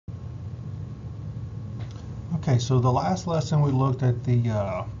Okay, so the last lesson we looked at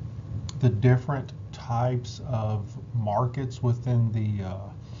the different types of markets within the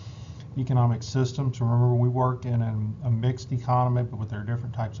economic system. So remember, we work in a mixed economy, but with their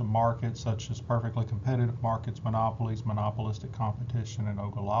different types of markets, such as perfectly competitive markets, monopolies, monopolistic competition, and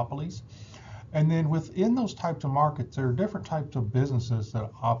oligopolies. And then within those types of markets, there are different types of businesses that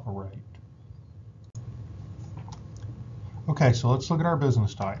operate. Okay, so let's look at our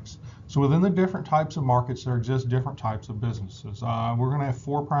business types. So within the different types of markets, there are just different types of businesses. We're going to have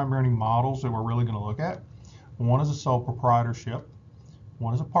four primary models that we're really going to look at. One is a sole proprietorship,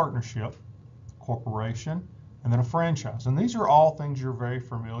 one is a partnership, corporation, and then a franchise. And these are all things you're very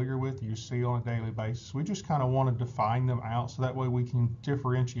familiar with, you see on a daily basis. We just kind of want to define them out so that way we can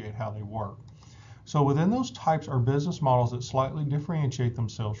differentiate how they work. So within those types are business models that slightly differentiate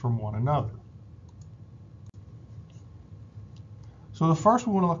themselves from one another. So the first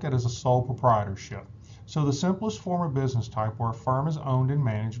we want to look at is a sole proprietorship. So the simplest form of business type where a firm is owned and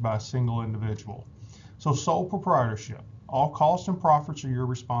managed by a single individual. So sole proprietorship, all costs and profits are your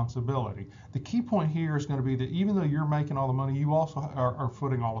responsibility. The key point here is going to be that even though you're making all the money, you also are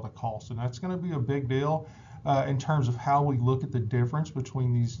footing all of the costs. And that's going to be a big deal in terms of how we look at the difference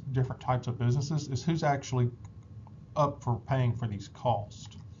between these different types of businesses is who's actually up for paying for these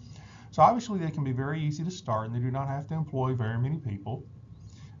costs. So obviously they can be very easy to start and they do not have to employ very many people.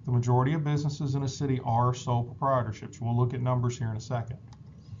 The majority of businesses in a city are sole proprietorships. We'll look at numbers here in a second.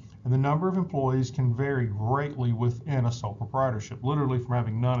 And the number of employees can vary greatly within a sole proprietorship, literally from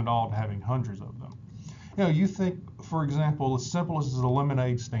having none at all to having hundreds of them. You know, you think, for example, as simple as a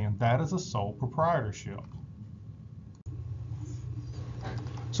lemonade stand, that is a sole proprietorship.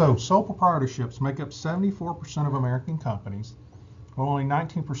 So sole proprietorships make up 74% of American companies. Well, only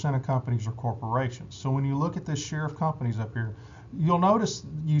 19% of companies are corporations. So when you look at this share of companies up here, you'll notice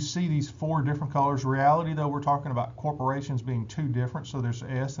you see these four different colors. Reality, though, we're talking about corporations being two different, so there's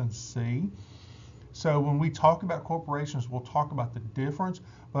S and C. So when we talk about corporations, we'll talk about the difference,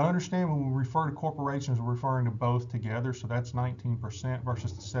 but understand when we refer to corporations, we're referring to both together, so that's 19%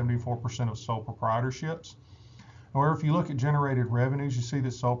 versus the 74% of sole proprietorships. However, if you look at generated revenues, you see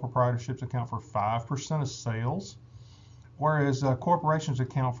that sole proprietorships account for 5% of sales, whereas corporations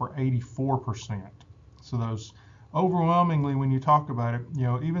account for 84%. So those overwhelmingly, when you talk about it, you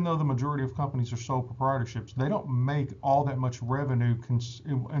know, even though the majority of companies are sole proprietorships, they don't make all that much revenue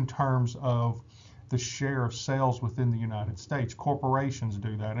in terms of the share of sales within the United States. Corporations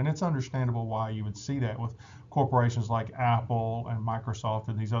do that, and it's understandable why you would see that with corporations like Apple and Microsoft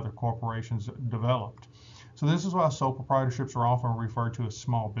and these other corporations developed. So this is why sole proprietorships are often referred to as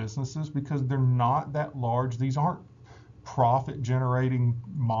small businesses, because they're not that large. These aren't profit generating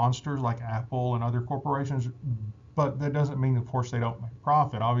monsters like Apple and other corporations, but that doesn't mean, of course, they don't make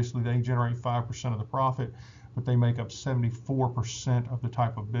profit. Obviously, they generate 5% of the profit, but they make up 74% of the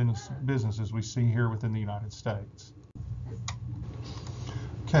type of businesses we see here within the United States.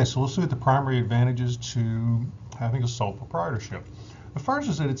 Okay, so let's look at the primary advantages to having a sole proprietorship. The first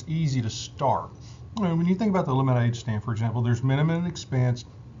is that it's easy to start. When you think about the lemonade stand, for example, there's minimum expense.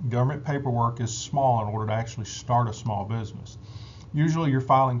 Government paperwork is small in order to actually start a small business. Usually you're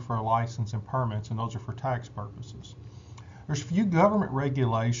filing for a license and permits, and those are for tax purposes. There's few government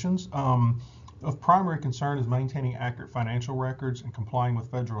regulations. Of primary concern is maintaining accurate financial records and complying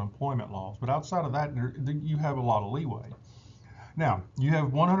with federal employment laws. But outside of that, you have a lot of leeway. Now, you have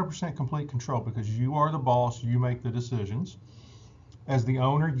 100% complete control because you are the boss, you make the decisions. As the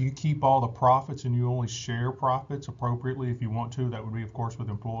owner, you keep all the profits and you only share profits appropriately if you want to. That would be, of course, with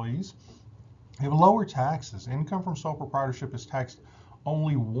employees. You have lower taxes. Income from sole proprietorship is taxed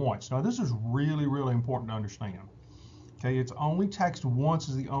only once. Now, this is really, really important to understand. Okay, it's only taxed once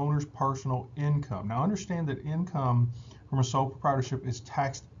as the owner's personal income. Now, understand that income from a sole proprietorship is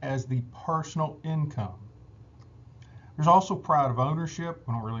taxed as the personal income. There's also pride of ownership.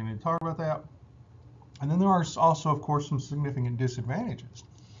 We don't really need to talk about that. And then there are also, of course, some significant disadvantages.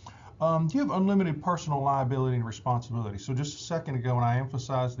 You have unlimited personal liability and responsibility. So just a second ago when I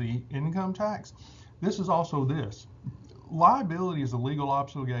emphasized the income tax, this is also this. Liability is a legal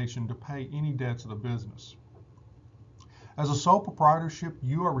obligation to pay any debts of the business. As a sole proprietorship,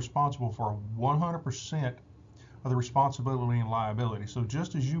 you are responsible for 100% of the responsibility and liability. So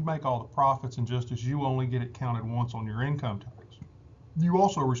just as you make all the profits and just as you only get it counted once on your income tax, you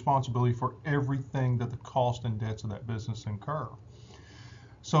also have responsibility for everything that the cost and debts of that business incur.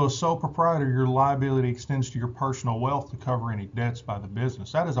 So as sole proprietor, your liability extends to your personal wealth to cover any debts by the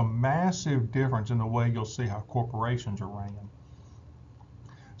business. That is a massive difference in the way you'll see how corporations are ran.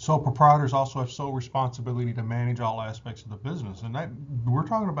 Sole proprietors also have sole responsibility to manage all aspects of the business. And that we're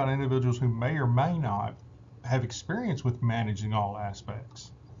talking about individuals who may or may not have experience with managing all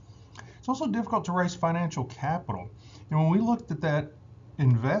aspects. It's also difficult to raise financial capital. And when we looked at that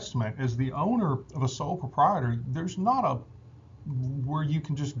investment as the owner of a sole proprietor, there's not a where you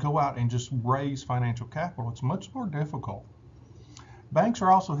can just go out and just raise financial capital. It's much more difficult. Banks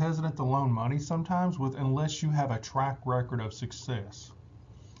are also hesitant to loan money sometimes unless you have a track record of success.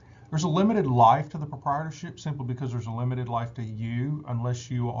 There's a limited life to the proprietorship simply because there's a limited life to you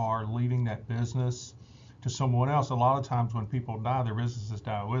unless you are leaving that business to someone else. A lot of times when people die, their businesses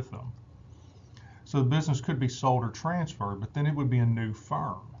die with them. So the business could be sold or transferred, but then it would be a new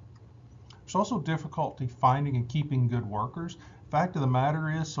firm. There's also difficulty finding and keeping good workers. Fact of the matter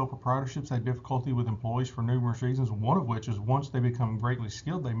is, sole proprietorships have difficulty with employees for numerous reasons, one of which is once they become greatly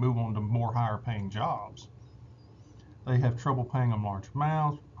skilled, they move on to more higher paying jobs. They have trouble paying them large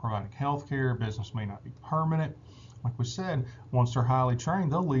amounts, providing health care, business may not be permanent. Like we said, once they're highly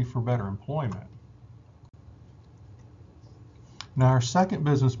trained, they'll leave for better employment. Now, our second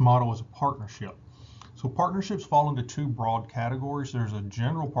business model is a partnership. So partnerships fall into two broad categories. There's a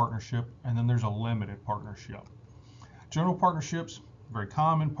general partnership and then there's a limited partnership. General partnerships, very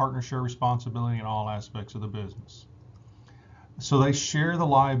common, partners share responsibility in all aspects of the business. So they share the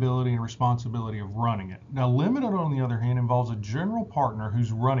liability and responsibility of running it. Now, limited, on the other hand, involves a general partner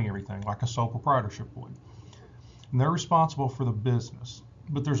who's running everything, like a sole proprietorship would. And they're responsible for the business.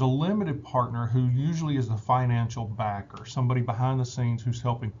 But there's a limited partner who usually is the financial backer, somebody behind the scenes who's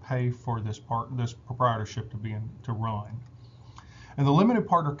helping pay for this proprietorship to run. And the limited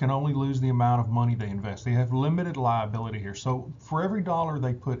partner can only lose the amount of money they invest. They have limited liability here. So for every dollar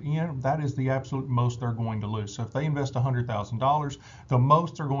they put in, that is the absolute most they're going to lose. So if they invest $100,000, the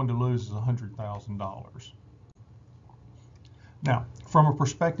most they're going to lose is $100,000. Now, from a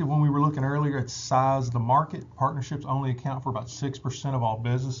perspective, when we were looking earlier at size of the market, partnerships only account for about 6% of all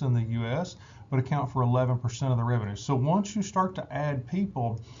business in the U.S., but account for 11% of the revenue. So once you start to add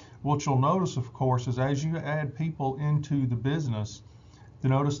people, what you'll notice, of course, is as you add people into the business,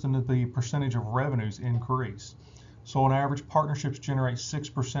 notice that the percentage of revenues increase. So on average, partnerships generate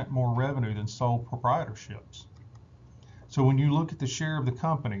 6% more revenue than sole proprietorships. So when you look at the share of the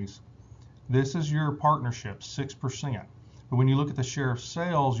companies, this is your partnership, 6%. But when you look at the share of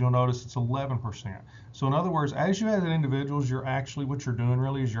sales, you'll notice it's 11%. So in other words, as you add individuals, what you're doing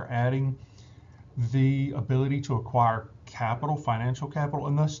really is you're adding the ability to acquire capital, financial capital,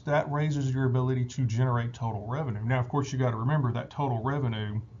 and thus that raises your ability to generate total revenue. Now, of course, you got to remember that total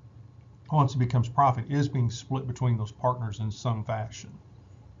revenue, once it becomes profit, is being split between those partners in some fashion.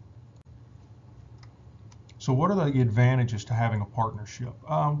 So what are the advantages to having a partnership?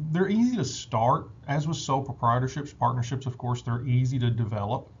 They're easy to start. As with sole proprietorships, partnerships, of course, they're easy to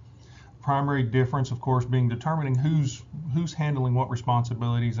develop. Primary difference, of course, being determining who's handling what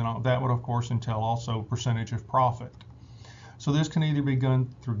responsibilities, and that would, of course, entail also percentage of profit. So this can either be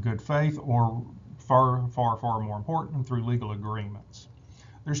done through good faith or far more important, through legal agreements.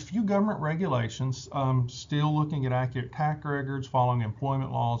 There's few government regulations. Still looking at accurate tax records, following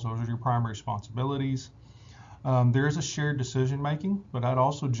employment laws, those are your primary responsibilities. There is a shared decision making, but that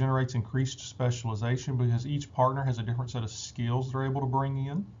also generates increased specialization because each partner has a different set of skills they're able to bring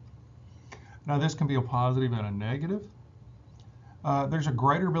in. Now, this can be a positive and a negative. There's a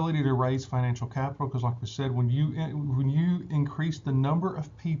greater ability to raise financial capital because, like we said, when you increase the number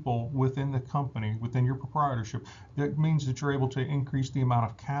of people within the company, within your proprietorship, that means that you're able to increase the amount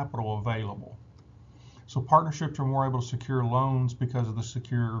of capital available. So partnerships are more able to secure loans because of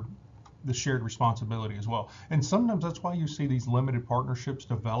the shared responsibility as well. And sometimes that's why you see these limited partnerships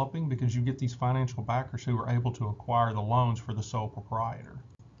developing, because you get these financial backers who are able to acquire the loans for the sole proprietor.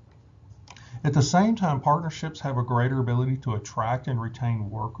 At the same time, partnerships have a greater ability to attract and retain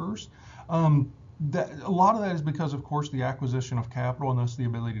workers. A lot of that is because, of course, the acquisition of capital and thus the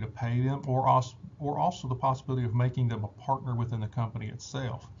ability to pay them, or also the possibility of making them a partner within the company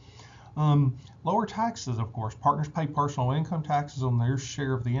itself. Lower taxes, of course. Partners pay personal income taxes on their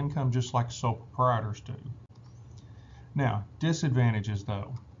share of the income, just like sole proprietors do. Now, disadvantages,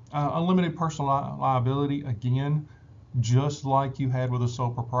 though. Unlimited personal liability, again, just like you had with a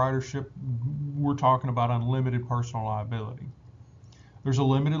sole proprietorship, we're talking about unlimited personal liability. There's a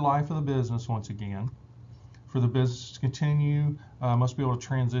limited life of the business, once again. For the business to continue, must be able to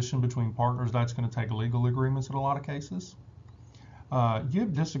transition between partners. That's going to take legal agreements in a lot of cases. You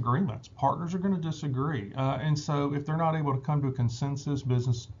have disagreements. Partners are going to disagree. And so if they're not able to come to a consensus,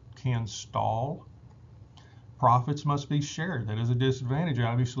 business can stall. Profits must be shared. That is a disadvantage.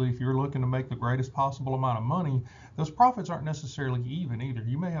 Obviously, if you're looking to make the greatest possible amount of money, those profits aren't necessarily even either.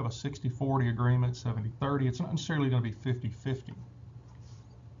 You may have a 60-40 agreement, 70-30. It's not necessarily going to be 50-50.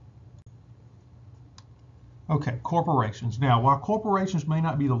 Okay, corporations. Now, while corporations may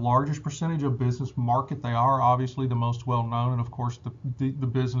not be the largest percentage of business market, they are obviously the most well known and, of course, the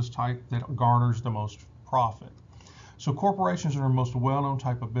business type that garners the most profit. So corporations are the most well-known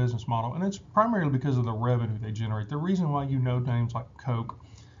type of business model, and it's primarily because of the revenue they generate. The reason why you know names like Coke,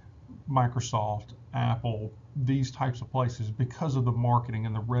 Microsoft, Apple, these types of places is because of the marketing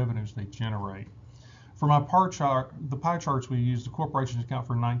and the revenues they generate. For my the pie charts we use, the corporations account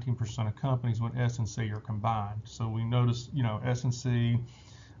for 19% of companies when S and C are combined. So we notice, S and C,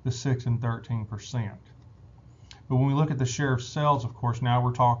 the 6 and 13%. But when we look at the share of sales, of course, now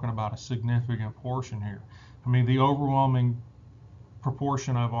we're talking about a significant portion here. I mean, the overwhelming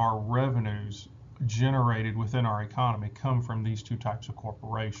proportion of our revenues generated within our economy come from these two types of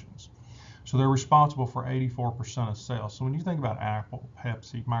corporations. So they're responsible for 84% of sales. So when you think about Apple,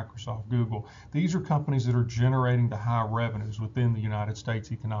 Pepsi, Microsoft, Google, these are companies that are generating the high revenues within the United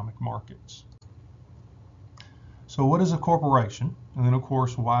States economic markets. So what is a corporation? And then, of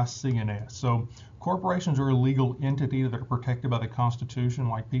course, why C and S? So corporations are a legal entity that are protected by the Constitution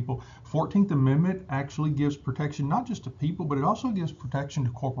like people. 14th Amendment actually gives protection not just to people, but it also gives protection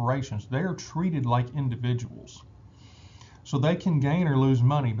to corporations. They are treated like individuals. So they can gain or lose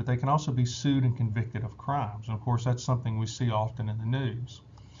money, but they can also be sued and convicted of crimes. And of course, that's something we see often in the news.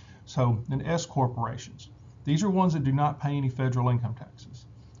 So in S corporations, these are ones that do not pay any federal income taxes.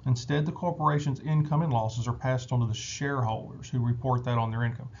 Instead, the corporation's income and losses are passed on to the shareholders who report that on their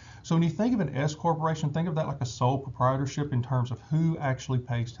income. So when you think of an S corporation, think of that like a sole proprietorship in terms of who actually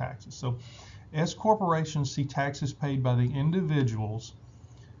pays taxes. So S corporations see taxes paid by the individuals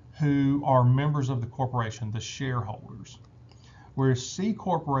who are members of the corporation, the shareholders, whereas C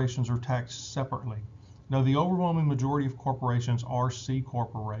corporations are taxed separately. Now, the overwhelming majority of corporations are C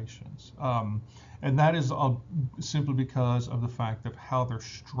corporations, and that is simply because of the fact of how they're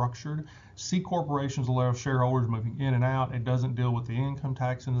structured. C corporations allow shareholders moving in and out. It doesn't deal with the income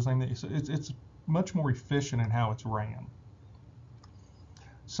tax and the same thing. It's much more efficient in how it's ran.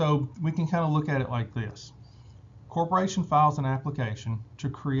 So we can kind of look at it like this. Corporation files an application to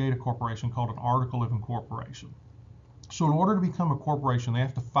create a corporation called an article of incorporation. So in order to become a corporation, they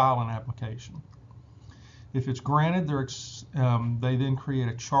have to file an application. If it's granted, they then create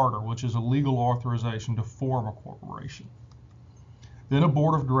a charter, which is a legal authorization to form a corporation. Then a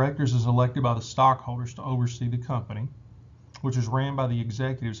board of directors is elected by the stockholders to oversee the company, which is ran by the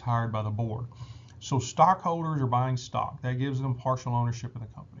executives hired by the board. So stockholders are buying stock. That gives them partial ownership of the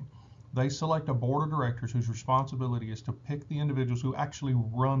company. They select a board of directors whose responsibility is to pick the individuals who actually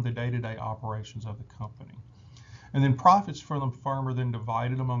run the day-to-day operations of the company. And then profits from the firm are then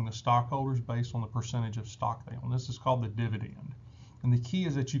divided among the stockholders based on the percentage of stock they own. This is called the dividend. And the key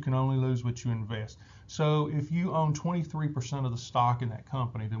is that you can only lose what you invest. So if you own 23% of the stock in that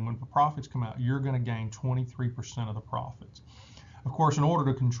company, then when the profits come out, you're going to gain 23% of the profits. Of course, in order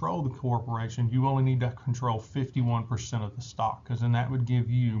to control the corporation, you only need to control 51% of the stock, because then that would give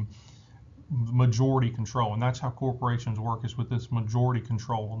you majority control. And that's how corporations work, is with this majority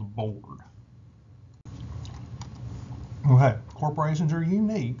control on the board. Okay, corporations are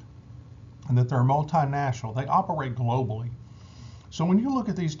unique in that they're multinational. They operate globally. So when you look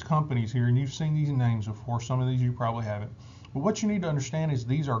at these companies here, and you've seen these names before, some of these you probably haven't, but what you need to understand is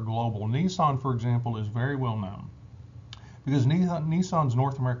these are global. Nissan, for example, is very well known because Nissan's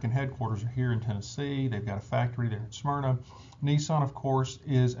North American headquarters are here in Tennessee. They've got a factory there in Smyrna. Nissan, of course,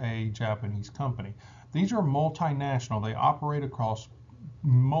 is a Japanese company. These are multinational. They operate across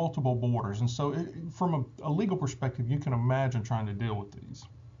multiple borders, and so from a legal perspective, you can imagine trying to deal with these.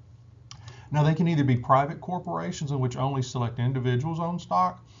 Now, they can either be private corporations in which only select individuals own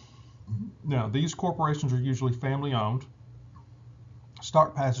stock. Now, these corporations are usually family owned.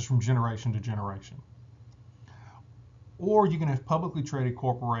 Stock passes from generation to generation. Or you can have publicly traded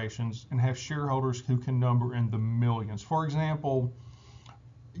corporations and have shareholders who can number in the millions. For example,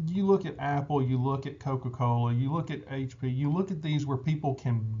 you look at Apple, you look at Coca-Cola, you look at HP, you look at these where people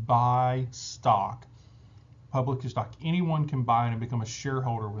can buy stock, public stock. Anyone can buy it and become a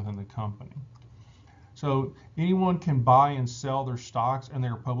shareholder within the company. So anyone can buy and sell their stocks, and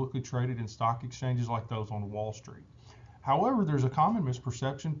they're publicly traded in stock exchanges like those on Wall Street. However, there's a common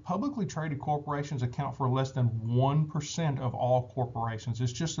misperception. Publicly traded corporations account for less than 1% of all corporations.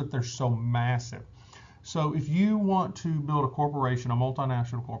 It's just that they're so massive. So if you want to build a corporation, a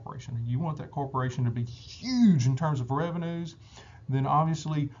multinational corporation, and you want that corporation to be huge in terms of revenues, then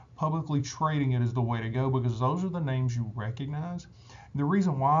obviously publicly trading it is the way to go, because those are the names you recognize. The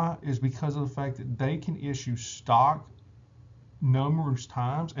reason why is because of the fact that they can issue stock numerous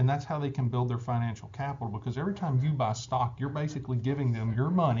times, and that's how they can build their financial capital, because every time you buy stock, you're basically giving them your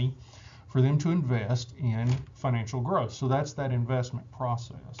money for them to invest in financial growth. So that's that investment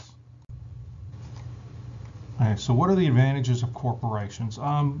process. Okay, so what are the advantages of corporations?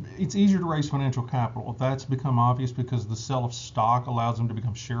 It's easier to raise financial capital. That's become obvious because the sale of stock allows them to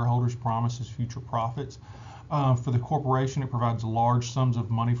become shareholders, promises future profits. For the corporation, it provides large sums of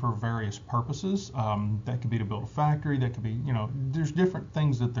money for various purposes. That could be to build a factory, that could be, there's different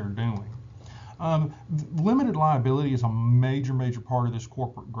things that they're doing. Limited liability is a major part of this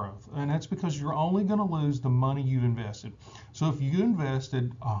corporate growth, and that's because you're only going to lose the money you've invested. So if you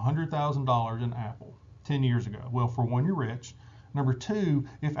invested $100,000 in Apple 10 years ago, well, for one, you're rich. Number two,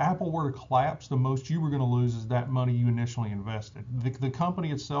 if Apple were to collapse, the most you were going to lose is that money you initially invested. The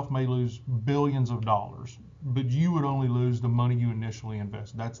company itself may lose billions of dollars, but you would only lose the money you initially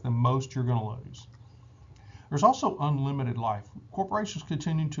invested. That's the most you're going to lose. There's also unlimited life. Corporations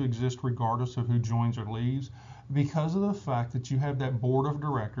continue to exist regardless of who joins or leaves because of the fact that you have that board of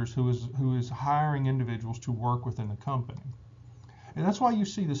directors who is hiring individuals to work within the company. And that's why you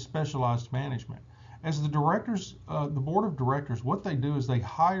see the specialized management. As the directors, the board of directors, what they do is they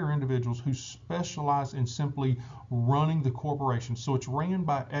hire individuals who specialize in simply running the corporation. So it's ran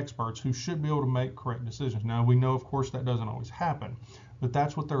by experts who should be able to make correct decisions. Now, we know, of course, that doesn't always happen, but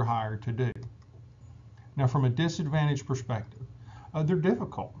that's what they're hired to do. Now, from a disadvantage perspective, they're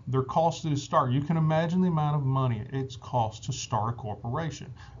difficult. They're costly to start. You can imagine the amount of money it's cost to start a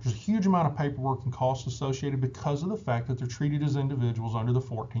corporation. There's a huge amount of paperwork and costs associated because of the fact that they're treated as individuals under the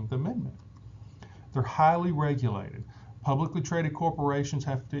 14th Amendment. They're highly regulated. Publicly traded corporations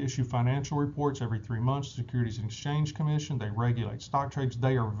have to issue financial reports every 3 months to the Securities and Exchange Commission. They regulate stock trades.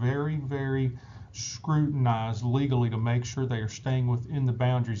 They are very scrutinized legally to make sure they are staying within the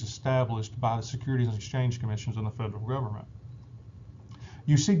boundaries established by the Securities and Exchange Commissions and the federal government.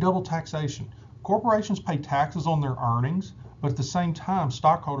 You see double taxation. Corporations pay taxes on their earnings, but at the same time,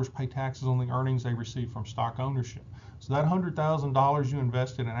 stockholders pay taxes on the earnings they receive from stock ownership. So that $100,000 you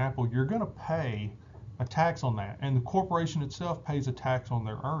invested in Apple, you're going to pay a tax on that, and the corporation itself pays a tax on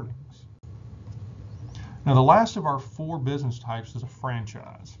their earnings. Now, the last of our 4 business types is a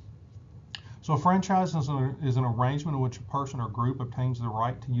franchise. So a franchise is an arrangement in which a person or group obtains the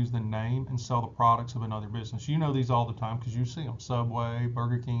right to use the name and sell the products of another business. You know these all the time because you see them. Subway,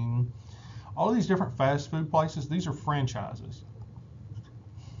 Burger King, all of these different fast food places, these are franchises.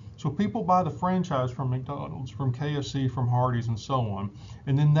 So people buy the franchise from McDonald's, from KFC, from Hardee's, and so on,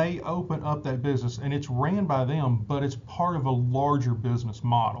 and then they open up that business, and it's ran by them, but it's part of a larger business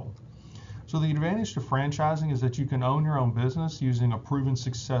model. So the advantage to franchising is that you can own your own business using a proven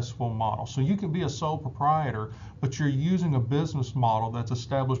successful model. So you can be a sole proprietor, but you're using a business model that's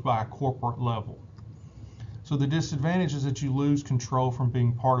established by a corporate level. So the disadvantage is that you lose control from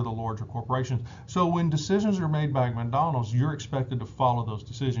being part of the larger corporations. So when decisions are made by McDonald's, you're expected to follow those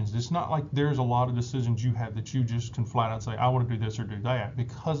decisions. It's not like there's a lot of decisions you have that you just can flat out say, I want to do this or do that,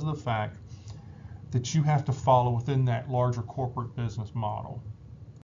 because of the fact that you have to follow within that larger corporate business model.